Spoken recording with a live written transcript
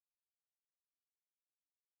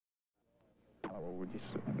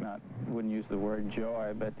wouldn't use the word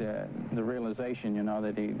joy, but the realization, you know,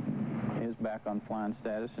 that he is back on flying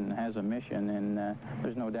status and has a mission, and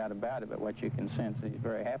there's no doubt about it, but what you can sense, he's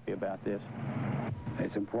very happy about this.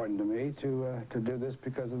 It's important to me to do this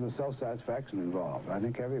because of the self-satisfaction involved. I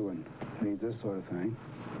think everyone needs this sort of thing.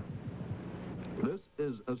 This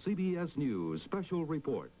is a CBS News special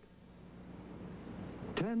report.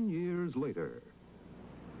 10 years later.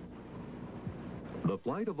 The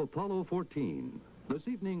flight of Apollo 14. This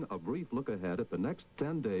evening, a brief look ahead at the next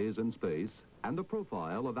 10 days in space and the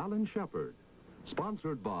profile of Alan Shepard.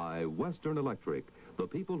 Sponsored by Western Electric, the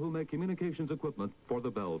people who make communications equipment for the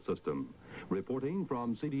Bell system. Reporting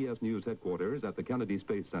from CBS News headquarters at the Kennedy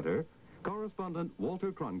Space Center, correspondent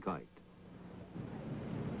Walter Cronkite.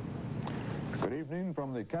 Good evening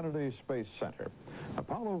from the Kennedy Space Center.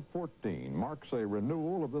 Apollo 14 marks a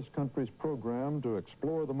renewal of this country's program to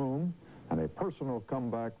explore the moon and a personal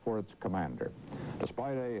comeback for its commander.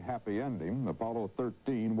 Despite a happy ending, Apollo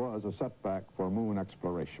 13 was a setback for moon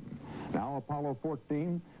exploration. Now Apollo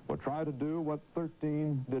 14 will try to do what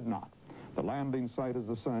 13 did not. The landing site is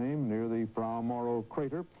the same, near the Frau Morrow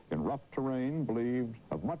crater, in rough terrain believed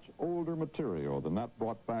of much older material than that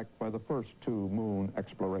brought back by the first two moon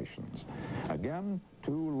explorations. Again,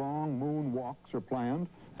 2 long moon walks are planned,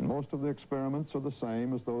 and most of the experiments are the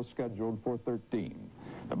same as those scheduled for 13.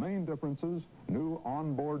 The main differences, new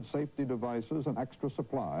onboard safety devices and extra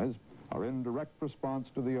supplies, are in direct response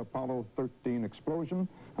to the Apollo 13 explosion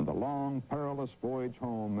and the long, perilous voyage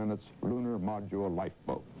home in its lunar module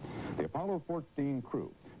lifeboat. The Apollo 14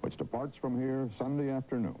 crew, which departs from here Sunday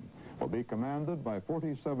afternoon, will be commanded by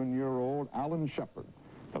 47-year-old Alan Shepard,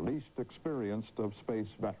 the least experienced of space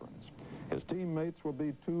veterans. His teammates will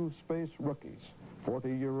be 2 space rookies,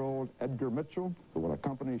 40-year-old Edgar Mitchell, who will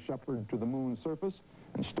accompany Shepard to the moon's surface,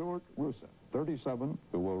 and Stuart ROOSA, 37,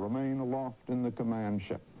 who will remain aloft in the command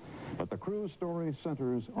ship. But the crew's story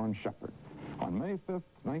centers on Shepard. On May 5th,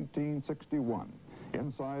 1961,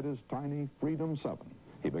 inside his tiny Freedom 7,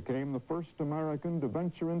 he became the first American to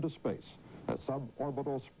venture into space, a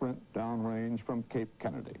suborbital sprint downrange from Cape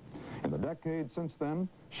Kennedy. In the decades since then,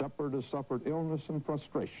 Shepard has suffered illness and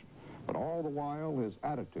frustration, but all the while his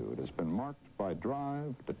attitude has been marked by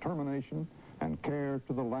drive, determination, and care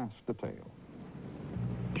to the last detail.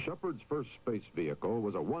 Shepard's first space vehicle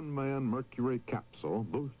was a one-man Mercury capsule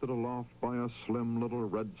boosted aloft by a slim little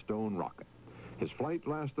Redstone rocket. His flight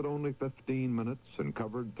lasted only 15 minutes and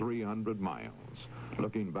covered 300 miles.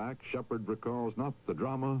 Looking back, Shepard recalls not the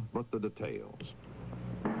drama, but the details.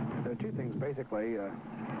 There are 2 things, basically,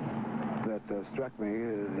 that struck me,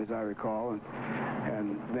 as I recall,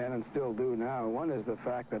 and then and still do now. One is the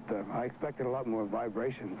fact that I expected a lot more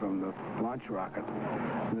vibration from the launch rocket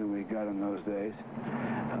than we got in those days.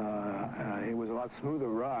 It was a lot smoother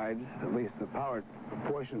ride, at least the powered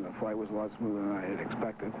portion of the flight was a lot smoother than I had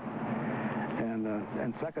expected.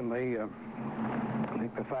 And secondly, I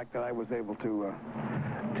think the fact that I was able to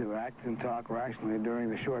act and talk rationally during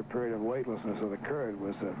the short period of weightlessness that occurred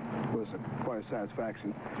was quite a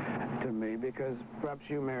satisfaction to me, because perhaps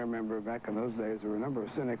you may remember back in those days there were a number of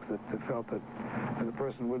cynics that felt that a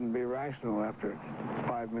person wouldn't be rational after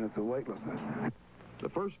 5 minutes of weightlessness. The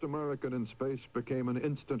first American in space became an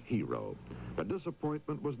instant hero, but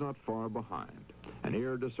disappointment was not far behind. An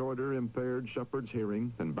ear disorder impaired Shepard's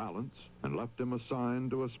hearing and balance and left him assigned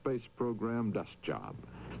to a space program desk job.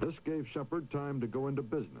 This gave Shepard time to go into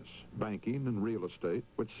business, banking and real estate,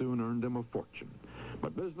 which soon earned him a fortune.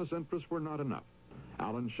 But business interests were not enough.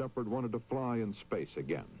 Alan Shepard wanted to fly in space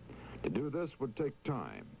again. To do this would take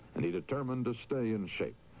time, and he determined to stay in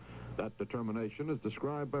shape. That determination is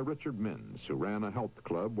described by Richard Minns, who ran a health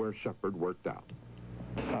club where Shepard worked out.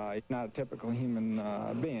 He's not a typical human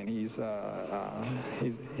being. He's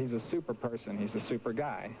a super person. He's a super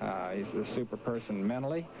guy. He's a super person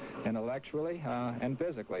mentally, intellectually, and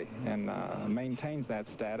physically, and maintains that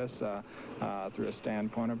status through a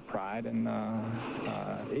standpoint of pride and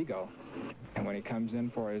ego. And when he comes in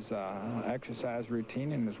for his exercise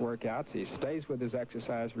routine and his workouts, he stays with his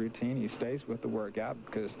exercise routine. He stays with the workout,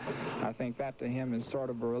 because I think that to him is sort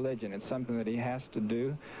of a religion. It's something that he has to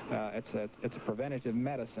do. It's a preventative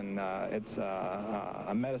medicine. It's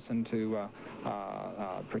a medicine to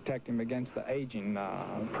protect him against the aging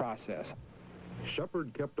process.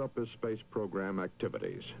 Shepard kept up his space program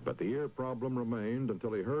activities, but the ear problem remained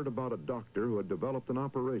until he heard about a doctor who had developed an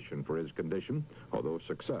operation for his condition, although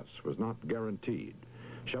success was not guaranteed.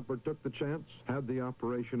 Shepard took the chance, had the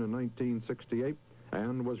operation in 1968,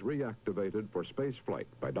 and was reactivated for space flight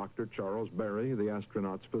by Dr. Charles Berry, the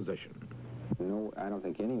astronaut's physician. No, I don't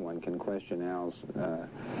think anyone can question Al's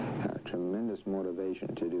tremendous tremendous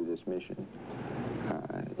motivation to do this mission.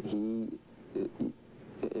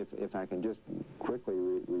 If I can just quickly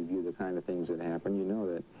review the kind of things that happened, you know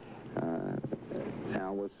that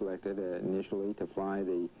Al was selected initially to fly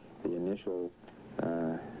the initial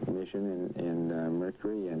mission in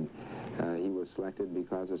Mercury, and he was selected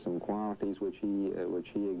because of some qualities which he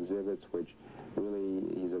exhibits, which really,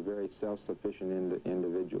 he's a very self-sufficient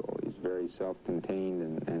individual. He's very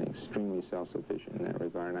self-contained and extremely self-sufficient in that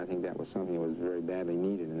regard, and I think that was something that was very badly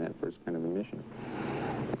needed in that first kind of a mission.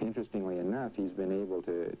 Interestingly enough, he's been able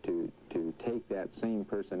to take that same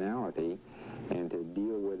personality and to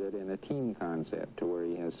deal with it in a team concept, to where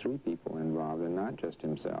he has 3 people involved and not just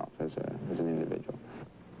himself as an individual.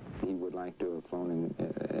 He would like to have flown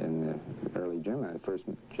in the early Gemini, first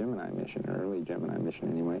Gemini mission, or early Gemini mission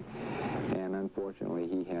anyway, and unfortunately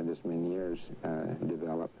he had this Meniere's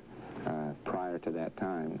develop prior to that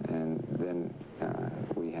time, and then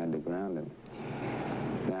we had to ground him.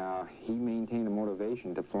 Now, he maintained a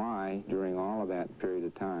motivation to fly during all of that period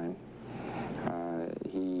of time.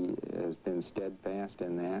 He has been steadfast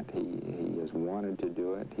in that. He has wanted to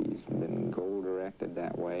do it. He's been goal-directed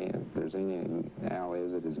that way. If there's anything Al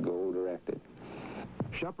is, it is goal-directed.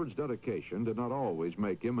 Shepard's dedication did not always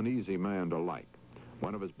make him an easy man to like.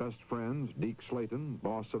 One of his best friends, Deke Slayton,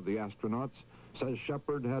 boss of the astronauts, says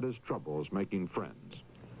Shepard had his troubles making friends.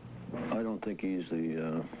 I don't think he's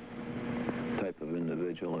the type of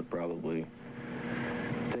individual that probably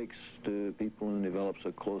takes to people and develops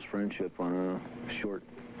a close friendship on a short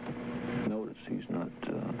notice. He's not,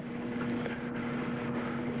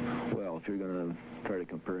 well, if you're going to try to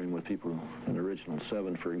compare him with people in the original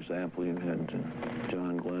 7, for example, you had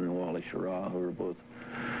John Glenn and Wally Schirra, who were both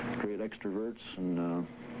great extroverts and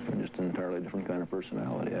just an entirely different kind of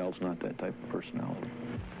personality. Al's not that type of personality.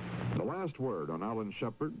 The last word on Alan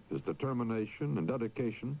Shepard, his determination and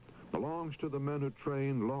dedication, belongs to the men who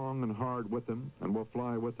trained long and hard with him and will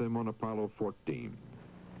fly with him on Apollo 14.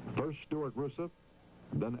 First Stuart ROOSA,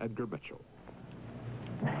 then Edgar Mitchell.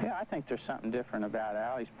 Yeah, I think there's something different about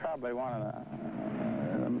Al. He's probably one of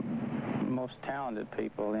the most talented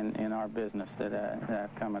people in our business that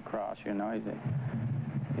I've come across. You know,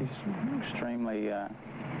 he's extremely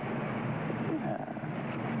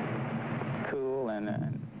cool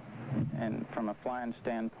and from a flying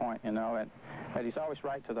standpoint, you know, but he's always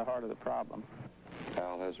right to the heart of the problem.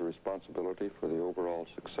 Al has a responsibility for the overall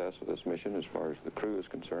success of this mission as far as the crew is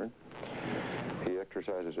concerned. He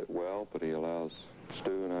exercises it well, but he allows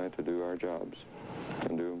Stu and I to do our jobs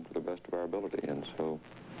and do them to the best of our ability, and so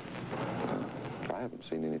I haven't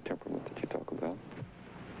seen any temperament that you talk about.